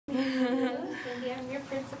Cindy. I'm your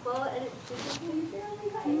principal, and it's good to see you,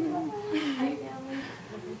 Shirley. Hi, family.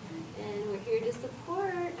 And we're here to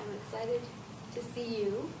support. I'm excited to see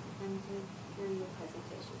you and to hear your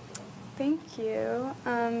presentation today. Thank you.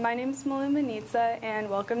 My name is Malu, Munizza, and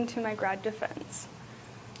welcome to my grad defense.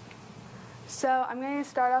 So I'm going to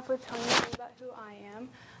start off with telling you about who I am.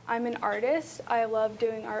 I'm an artist. I love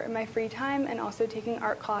doing art in my free time and also taking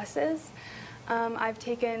art classes. I've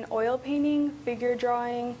taken oil painting, figure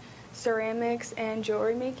drawing, ceramics, and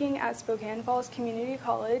jewelry making at Spokane Falls Community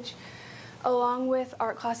College, along with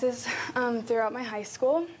art classes throughout my high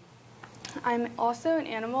school. I'm also an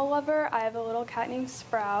animal lover. I have a little cat named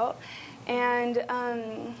Sprout, and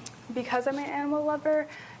because I'm an animal lover,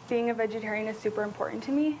 being a vegetarian is super important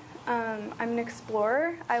to me. I'm an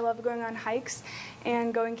explorer. I love going on hikes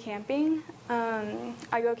and going camping.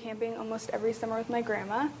 I go camping almost every summer with my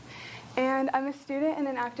grandma. And I'm a student and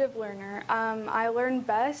an active learner. I learn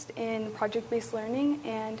best in project-based learning,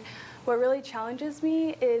 and what really challenges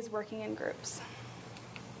me is working in groups.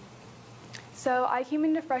 So I came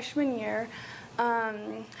into freshman year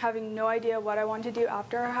having no idea what I wanted to do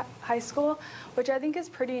after high school, which I think is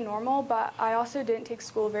pretty normal, but I also didn't take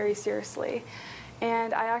school very seriously.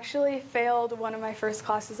 And I actually failed one of my first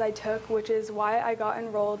classes I took, which is why I got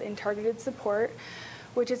enrolled in targeted support,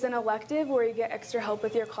 which is an elective where you get extra help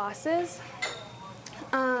with your classes.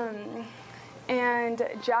 And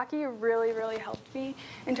Jackie really helped me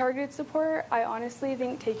in targeted support. I honestly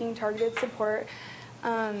think taking targeted support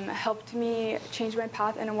helped me change my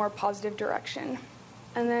path in a more positive direction.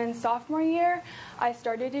 And then sophomore year, I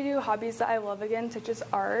started to do hobbies that I love again, such as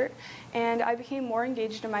art, and I became more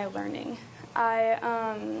engaged in my learning. I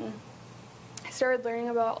started learning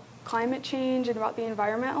about climate change and about the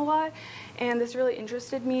environment a lot, and this really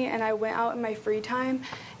interested me, and I went out in my free time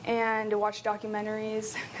and watched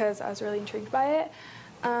documentaries because I was really intrigued by it.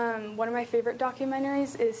 One of my favorite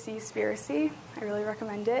documentaries is Seaspiracy. I really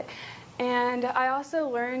recommend it. And I also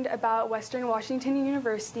learned about Western Washington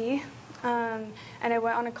University, and I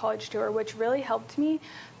went on a college tour, which really helped me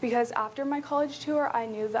because after my college tour, I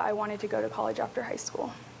knew that I wanted to go to college after high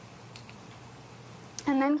school.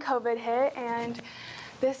 And then COVID hit, and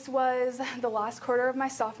this was the last quarter of my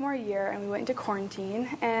sophomore year, and we went into quarantine,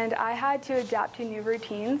 and I had to adapt to new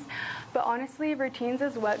routines. But honestly, routines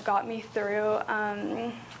is what got me through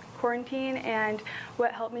quarantine and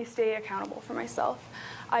what helped me stay accountable for myself.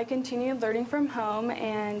 I continued learning from home,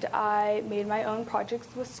 and I made my own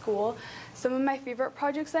projects with school. Some of my favorite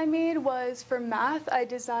projects I made was for math. I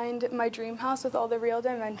designed my dream house with all the real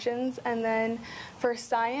dimensions, and then for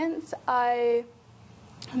science, I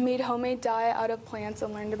made homemade dye out of plants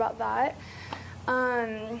and learned about that.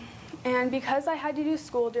 And because I had to do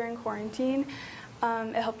school during quarantine,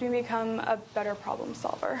 it helped me become a better problem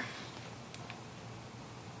solver.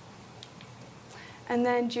 And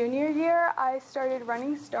then junior year, I started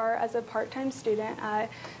running STAR as a part-time student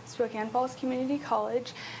at Spokane Falls Community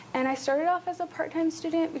College. And I started off as a part-time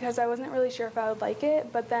student because I wasn't really sure if I would like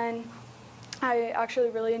it, but then I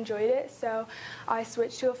actually really enjoyed it, so I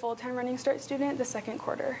switched to a full-time Running Start student the second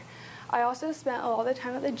quarter. I also spent a lot of the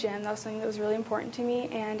time at the gym. That was something that was really important to me,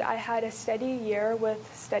 and I had a steady year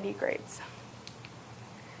with steady grades.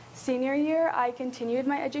 Senior year, I continued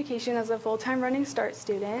my education as a full-time Running Start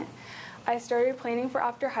student. I started planning for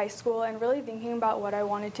after high school and really thinking about what I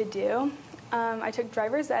wanted to do. I took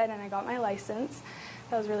driver's ed and I got my license.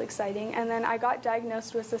 That was really exciting. And then I got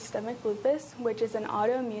diagnosed with systemic lupus, which is an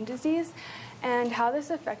autoimmune disease. And how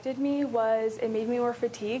this affected me was it made me more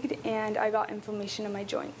fatigued, and I got inflammation in my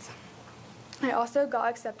joints. I also got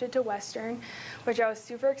accepted to Western, which I was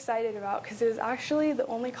super excited about because it was actually the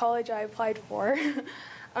only college I applied for.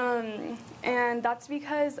 And that's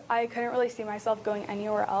because I couldn't really see myself going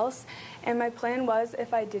anywhere else. And my plan was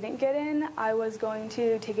if I didn't get in, I was going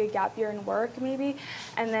to take a gap year and work maybe,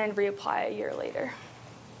 and then reapply a year later.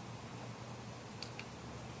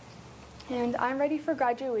 And I'm ready for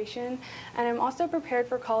graduation, and I'm also prepared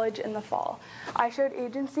for college in the fall. I showed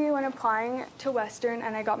agency when applying to Western,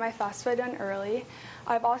 and I got my FAFSA done early.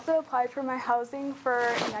 I've also applied for my housing for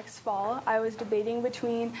next fall. I was debating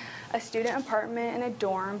between a student apartment and a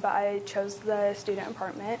dorm, but I chose the student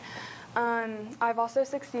apartment. I've also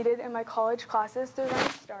succeeded in my college classes through Running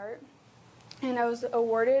Start, and I was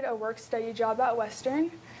awarded a work-study job at Western.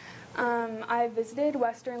 I visited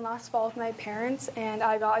Western last fall with my parents, and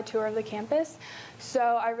I got a tour of the campus, so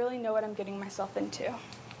I really know what I'm getting myself into.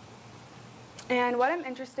 And what I'm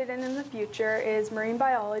interested in the future is marine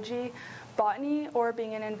biology, botany, or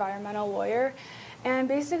being an environmental lawyer. And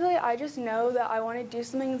basically, I just know that I want to do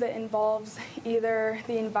something that involves either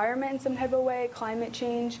the environment in some type of way, climate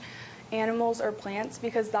change, animals or plants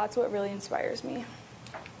because that's what really inspires me.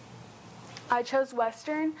 I chose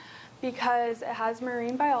Western because it has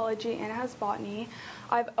marine biology and it has botany.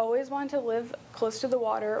 I've always wanted to live close to the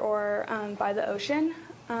water or by the ocean,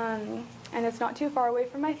 and it's not too far away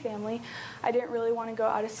from my family. I didn't really want to go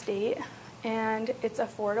out of state, and it's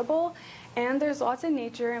affordable, and there's lots of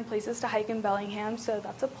nature and places to hike in Bellingham, so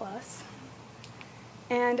that's a plus.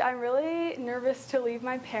 And I'm really nervous to leave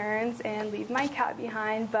my parents and leave my cat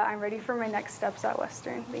behind, but I'm ready for my next steps at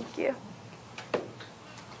Western. Thank you.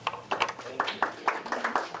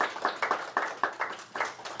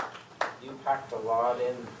 You packed a lot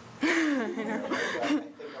in. I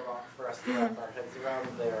think a lot for us to wrap our heads around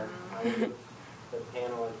there. I will give the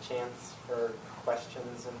panel a chance for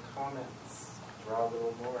questions and comments. Draw a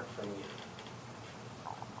little more from you.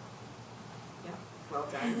 Yeah, well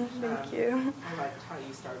done. Thank you. I liked how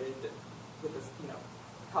you started with this,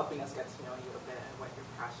 helping us get to know you a bit and what your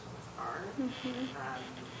passions are.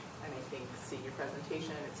 And I think seeing your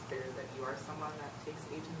presentation, it's clear that you are someone that takes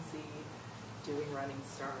agency, doing Running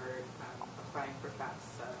Start, applying for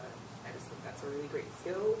FAFSA. I just think that's a really great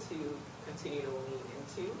skill to continue to lean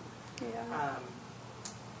into. Yeah.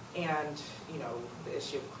 And, the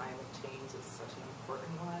issue of climate change is such an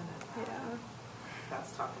important one. And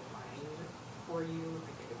that's top of mind for you.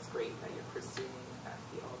 I think it's great that you're pursuing that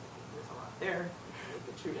field. I think there's a lot there to make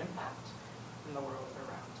a true impact in the world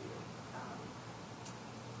around you.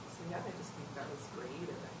 So yeah, I just think that was great,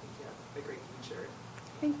 and I think you have a great future.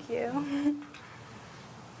 Thank you.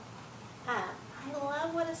 I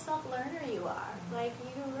love what a self-learner you are. Like,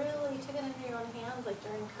 you really took it into your own hands, like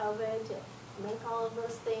during COVID, to make all of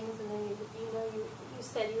those things, and then you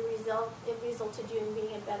said it resulted you in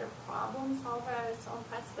being a better problem solver. I was so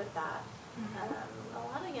impressed with that. A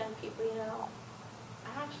lot of young people,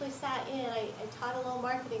 I actually sat in, I taught a little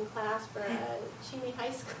marketing class for Chimney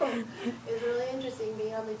High School. It was really interesting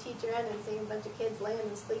being on the teacher end and seeing a bunch of kids laying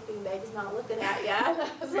in sleeping bags not looking at you.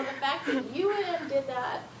 So the fact that you went and did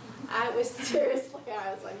that, I was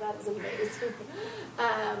like, that is amazing.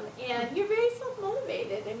 And you're very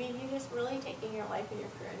self-motivated. I mean, you're just really taking your life and your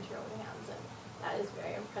career into your own hands, and that is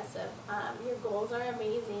very impressive. Your goals are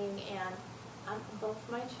amazing, and both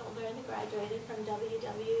my children graduated from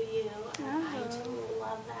WWU, and I too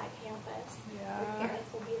love that campus. Yeah. Your parents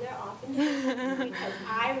will be there often because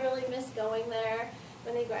I really miss going there.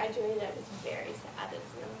 When they graduated, I was very sad.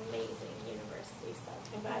 It's an amazing university, so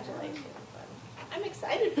congratulations. I'm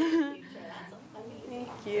excited for the future. That's amazing.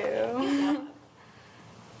 Thank you.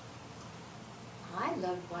 I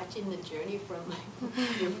loved watching the journey from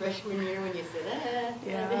your freshman year when you said,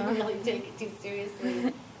 Yeah. and didn't really take it too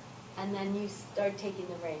seriously. And then you start taking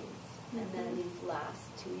the reins. And then these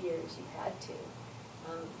last 2 years you've had to.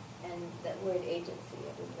 And that word agency,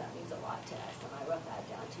 I think that means a lot to us. And I wrote that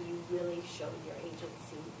down too. You really showed your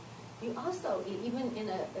agency. You also, even in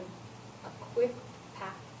a quick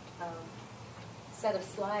packed set of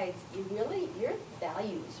slides, your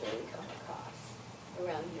values really come across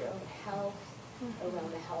around your own health,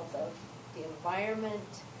 around the health of the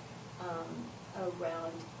environment,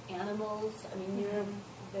 around animals. I mean, you're a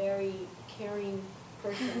very caring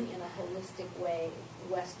person in a holistic way.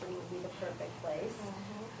 Western would be the perfect place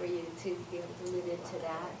for you to be able to live into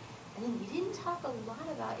that. And then you didn't talk a lot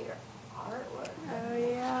about your artwork. Oh,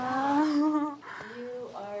 yeah. You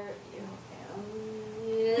are,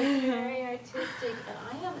 very artistic, and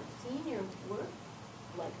I haven't seen your work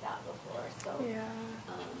like that before. So, Yeah.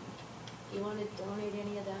 You want to donate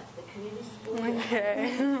any of that to the community school? Okay.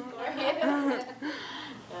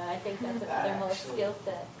 I think that's another whole skill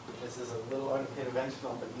set. This is a little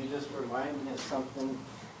unconventional, but you just remind me of something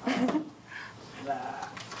that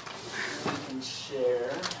we can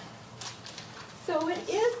share. So it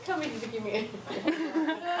is coming to the community.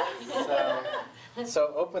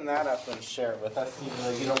 So open that up and share it with us, even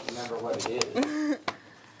though you don't remember what it is.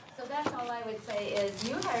 So that's all I would say is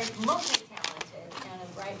you are multi-talented and a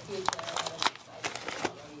bright future. I'm excited to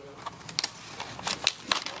follow you.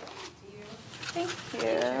 Thank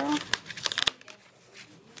you.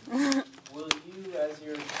 Will you, as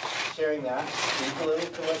you're sharing that, speak a little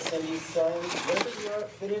to what Cindy's saying? Where does your art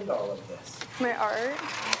fit into all of this? My art?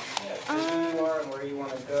 Yeah, who you are and where you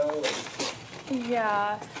want to go.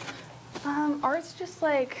 Yeah. Art's just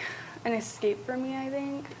like an escape for me, I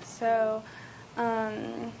think. So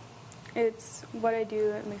it's what I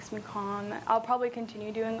do. It makes me calm. I'll probably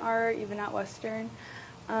continue doing art even at Western.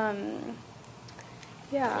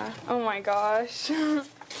 Yeah. Oh my gosh. So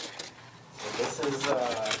this is a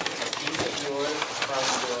piece of yours from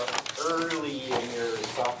early in your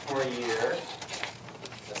sophomore year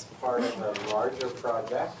as part of a larger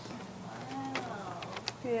project. Wow.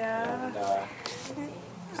 Yeah. And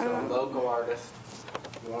so a local artist.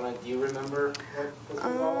 Do you remember what this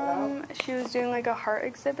was all about? She was doing like a heart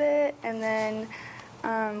exhibit, and then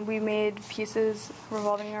we made pieces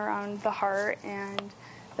revolving around the heart, and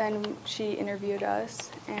then she interviewed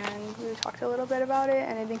us, and we talked a little bit about it,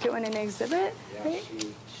 and I think it went in an exhibit, Yeah, right?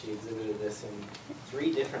 she exhibited this in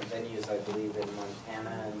 3 different venues, I believe, in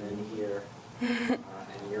Montana and then here.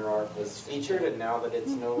 And your art was featured, and now that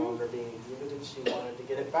it's no longer being exhibited, she wanted to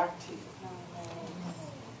get it back to you.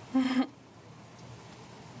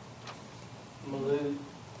 Malu,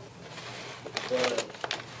 the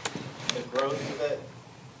growth that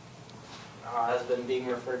has been being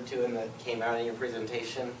referred to and that came out in your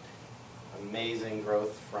presentation, amazing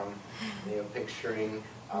growth from, picturing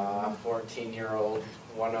 14-year-old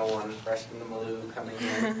 101 freshman Malu coming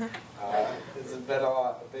in. This has been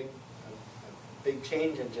a big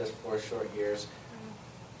change in just 4 short years.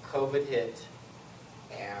 COVID hit,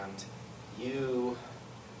 and you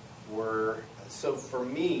were, so for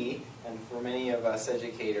me, and for many of us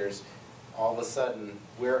educators, all of a sudden,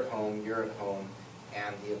 we're at home, you're at home,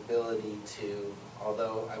 and the ability to,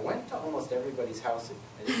 although I went to almost everybody's house,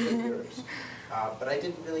 I didn't go to yours, but I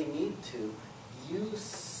didn't really need to. You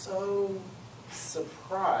so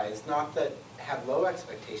surprised, not that had low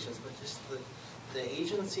expectations, but just the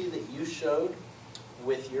agency that you showed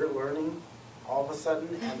with your learning all of a sudden,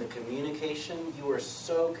 and the communication. You were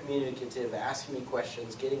so communicative, asking me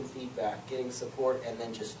questions, getting feedback, getting support, and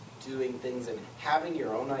then just doing things and having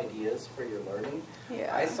your own ideas for your learning.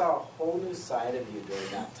 Yeah. I saw a whole new side of you during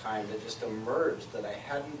that time that just emerged that I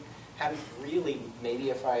hadn't really,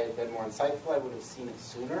 maybe if I had been more insightful, I would have seen it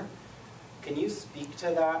sooner. Can you speak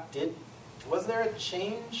to that? Was there a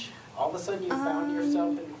change? All of a sudden you found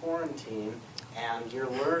yourself in quarantine and your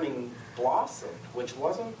learning blossomed, which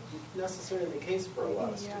wasn't necessarily the case for a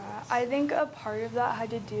lot of students. Yeah, I think a part of that had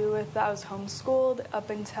to do with that I was homeschooled up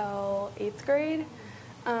until 8th grade.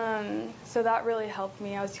 So that really helped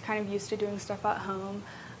me. I was kind of used to doing stuff at home.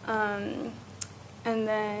 And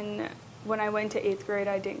then when I went to 8th grade,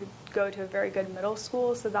 I didn't go to a very good middle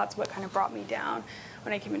school, so that's what kind of brought me down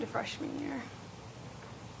when I came into freshman year.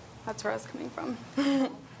 That's where I was coming from.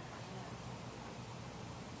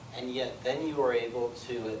 And yet then you were able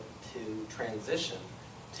to transition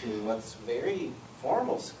to what's very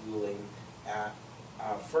formal schooling.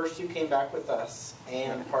 First you came back with us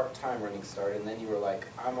and part-time Running Start, and then you were like,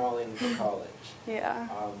 I'm all in for college. Yeah.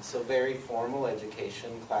 So very formal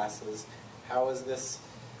education classes. How has this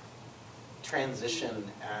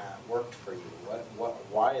transition worked for you?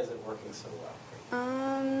 Why is it working so well for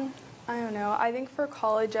you? I don't know. I think for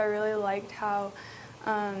college I really liked how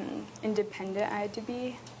independent I had to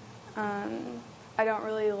be. I don't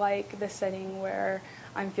really like the setting where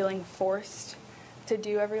I'm feeling forced to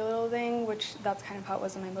do every little thing, which that's kind of how it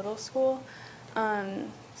was in my middle school.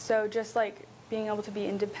 So just like being able to be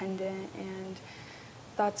independent, and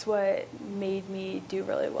that's what made me do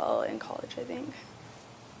really well in college, I think.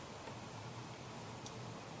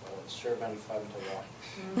 Well, it's sure been fun to watch.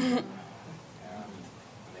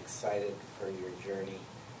 I'm excited for your journey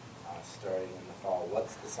starting in the fall.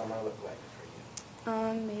 What's the summer look like for you?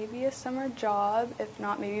 Maybe a summer job, if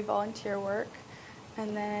not maybe volunteer work.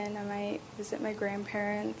 And then I might visit my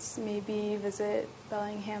grandparents, maybe visit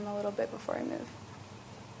Bellingham a little bit before I move.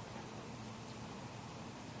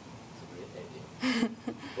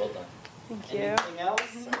 Well done. Thank you. Anything else?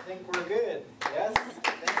 I think we're good. Yes?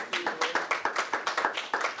 Thank you.